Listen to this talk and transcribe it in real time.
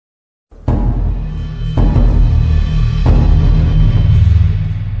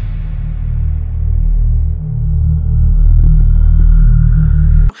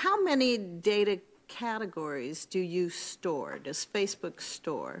many data categories do you store, does Facebook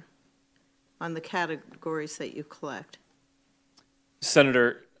store on the categories that you collect?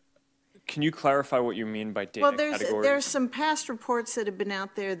 Senator, can you clarify what you mean by data categories? Well, there's some past reports that have been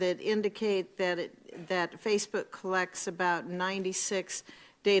out there that indicate that Facebook collects about 96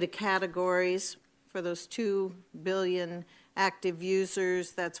 data categories for those 2 billion active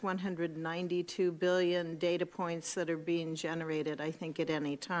users. That's 192 billion data points that are being generated, I think, at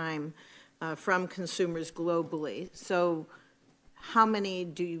any time from consumers globally. So how many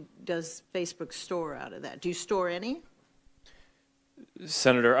does Facebook store out of that? Do you store any?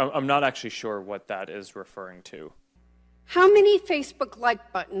 Senator, I'm not actually sure what that is referring to. How many Facebook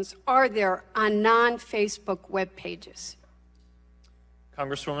like buttons are there on non-Facebook web pages?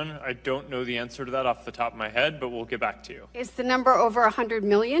 Congresswoman, I don't know the answer to that off the top of my head, but we'll get back to you. Is the number over 100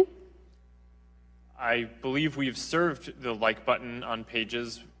 million? I believe we've served the like button on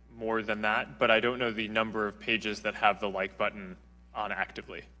pages more than that, but I don't know the number of pages that have the like button on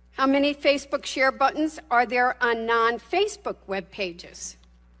actively. How many Facebook share buttons are there on non-Facebook web pages?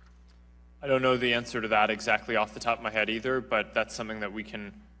 I don't know the answer to that exactly off the top of my head either, but that's something that we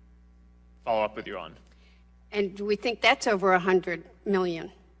can follow up with you on. And do we think that's over 100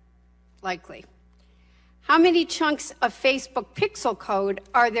 million? Likely. How many chunks of Facebook pixel code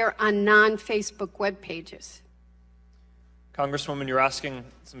are there on non-Facebook web pages? Congresswoman, you're asking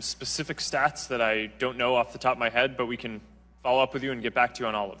some specific stats that I don't know off the top of my head, but we can follow up with you and get back to you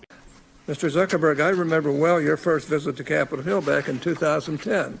on all of these. Mr. Zuckerberg, I remember well your first visit to Capitol Hill back in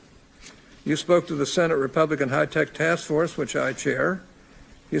 2010. You spoke to the Senate Republican High-Tech Task Force, which I chair.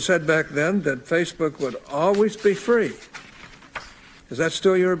 You said back then that Facebook would always be free. Is that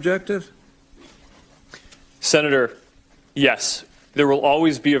still your objective? Senator, yes, there will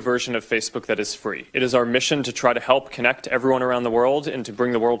always be a version of Facebook that is free. It is our mission to try to help connect everyone around the world and to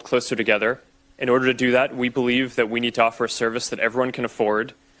bring the world closer together. In order to do that, we believe that we need to offer a service that everyone can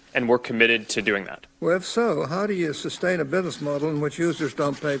afford, and we're committed to doing that. Well, if so, how do you sustain a business model in which users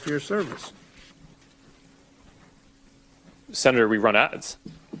don't pay for your service? Senator, we run ads.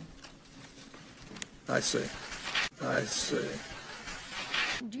 I see. I see.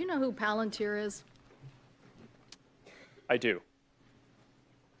 Do you know who Palantir is? I do.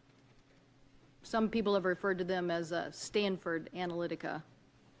 Some people have referred to them as Stanford Analytica.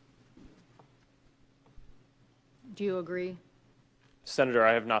 Do you agree? Senator,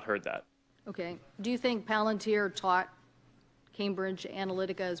 I have not heard that. Okay. Do you think Palantir taught Cambridge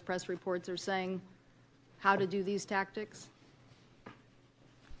Analytica, as press reports are saying, how to do these tactics?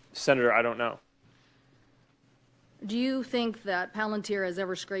 Senator, I don't know. Do you think that Palantir has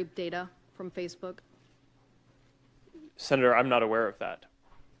ever scraped data from Facebook? Senator, I'm not aware of that.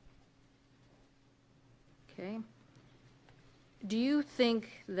 Okay. Do you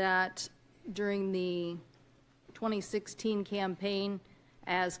think that during the 2016 campaign,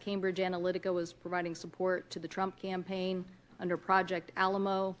 as Cambridge Analytica was providing support to the Trump campaign under Project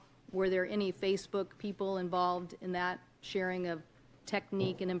Alamo, were there any Facebook people involved in that sharing of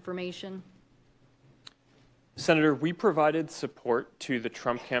technique and information? Senator, we provided support to the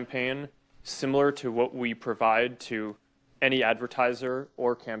Trump campaign similar to what we provide to any advertiser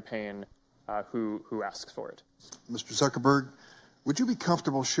or campaign who asks for it. Mr. Zuckerberg, would you be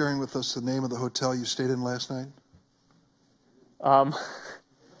comfortable sharing with us the name of the hotel you stayed in last night?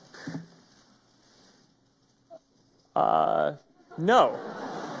 No.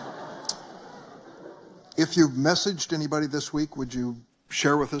 If you've messaged anybody this week, would you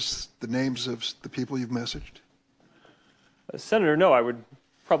share with us the names of the people you've messaged? Senator, no, I would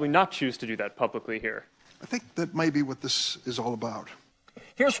probably not choose to do that publicly here. I think that may be what this is all about.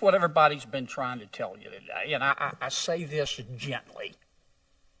 Here's what everybody's been trying to tell you today, and I say this gently.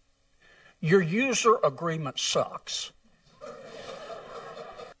 Your user agreement sucks.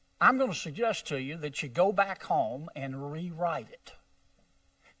 I'm going to suggest to you that you go back home and rewrite it.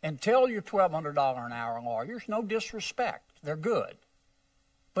 And tell your $1,200 an hour lawyers, no disrespect, they're good.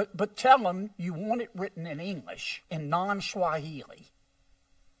 But tell them you want it written in English, in non-Swahili,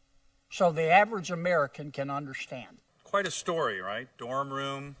 so the average American can understand. Quite a story, right? Dorm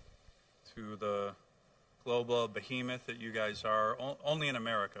room to the global behemoth that you guys are, only in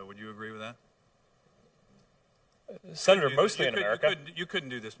America. Would you agree with that? Senator, mostly in America. You couldn't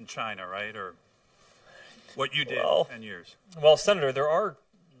do this in China, right? Or what you did in 10 years. Well, Senator, there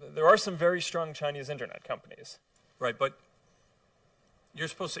are some very strong Chinese internet companies. Right, but you're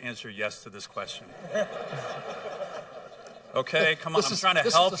supposed to answer yes to this question. Okay, come on, I'm trying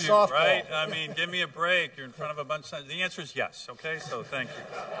to help you, right? I mean, give me a break. You're in front of a bunch of... The answer is yes, okay? So thank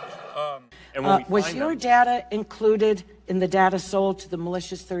you. And when we Was find your them, data included in the data sold to the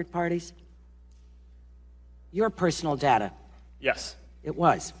malicious third parties? Your personal data? yes. It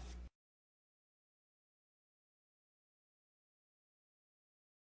was.